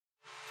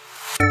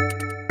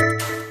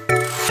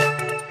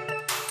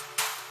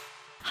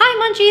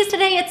Munchies!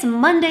 Today it's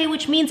Monday,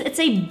 which means it's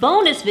a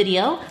bonus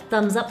video.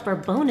 Thumbs up for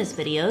bonus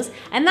videos.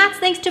 And that's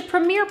thanks to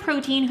Premier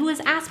Protein, who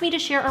has asked me to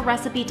share a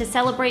recipe to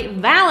celebrate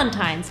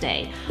Valentine's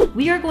Day.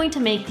 We are going to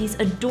make these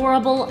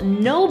adorable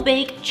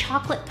no-bake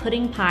chocolate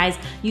pudding pies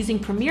using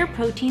Premier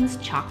Protein's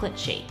chocolate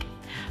shake.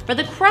 For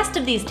the crust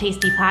of these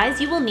tasty pies,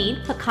 you will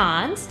need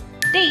pecans,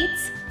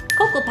 dates,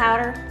 cocoa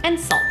powder, and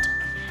salt.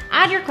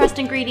 Add your crust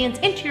ingredients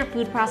into your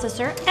food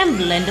processor and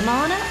blend them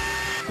on up.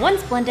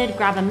 Once blended,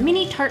 grab a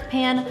mini tart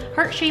pan.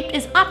 Heart-shaped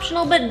is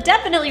optional but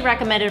definitely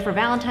recommended for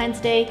Valentine's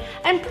Day,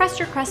 and press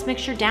your crust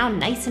mixture down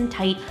nice and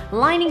tight,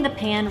 lining the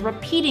pan,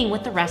 repeating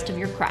with the rest of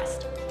your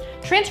crust.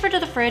 Transfer to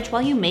the fridge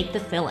while you make the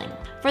filling.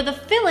 For the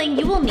filling,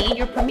 you will need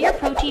your Premier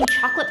Protein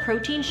chocolate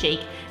protein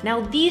shake.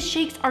 Now, these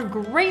shakes are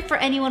great for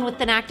anyone with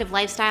an active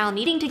lifestyle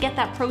needing to get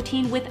that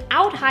protein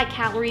without high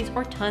calories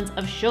or tons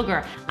of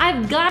sugar.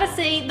 I've gotta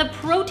say, the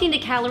protein to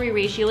calorie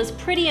ratio is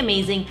pretty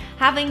amazing,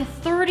 having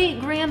 30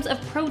 grams of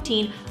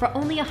protein for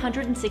only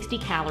 160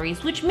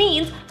 calories, which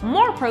means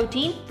more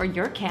protein for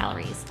your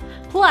calories.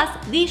 Plus,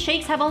 these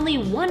shakes have only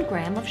 1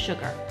 gram of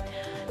sugar.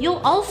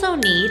 You'll also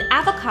need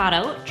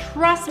avocado,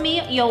 trust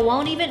me, you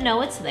won't even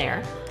know it's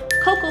there,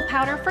 cocoa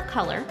powder for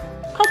color,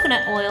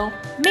 coconut oil,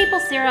 maple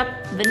syrup,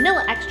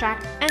 vanilla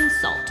extract, and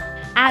salt.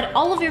 Add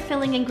all of your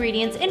filling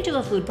ingredients into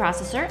a food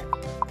processor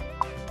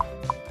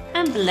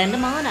and blend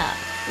them on up.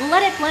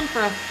 Let it blend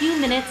for a few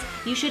minutes.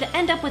 You should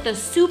end up with a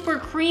super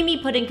creamy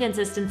pudding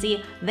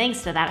consistency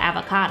thanks to that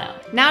avocado.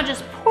 Now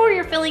just pour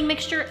your filling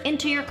mixture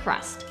into your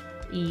crust.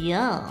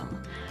 Yum!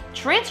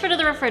 Transfer to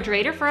the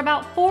refrigerator for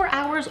about 4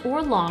 hours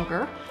or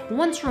longer.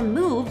 Once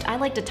removed, I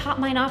like to top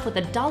mine off with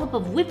a dollop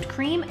of whipped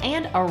cream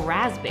and a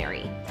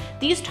raspberry.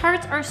 These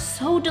tarts are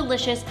so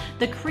delicious,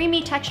 the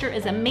creamy texture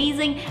is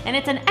amazing, and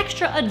it's an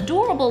extra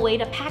adorable way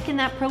to pack in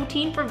that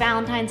protein for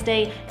Valentine's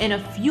Day in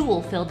a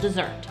fuel-filled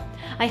dessert.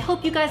 I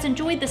hope you guys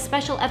enjoyed this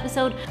special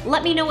episode.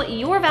 Let me know what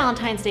your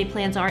Valentine's Day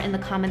plans are in the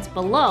comments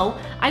below.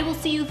 I will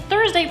see you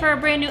Thursday for a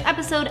brand new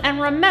episode, and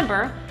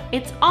remember,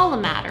 it's all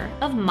a matter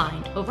of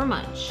mind over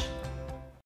munch.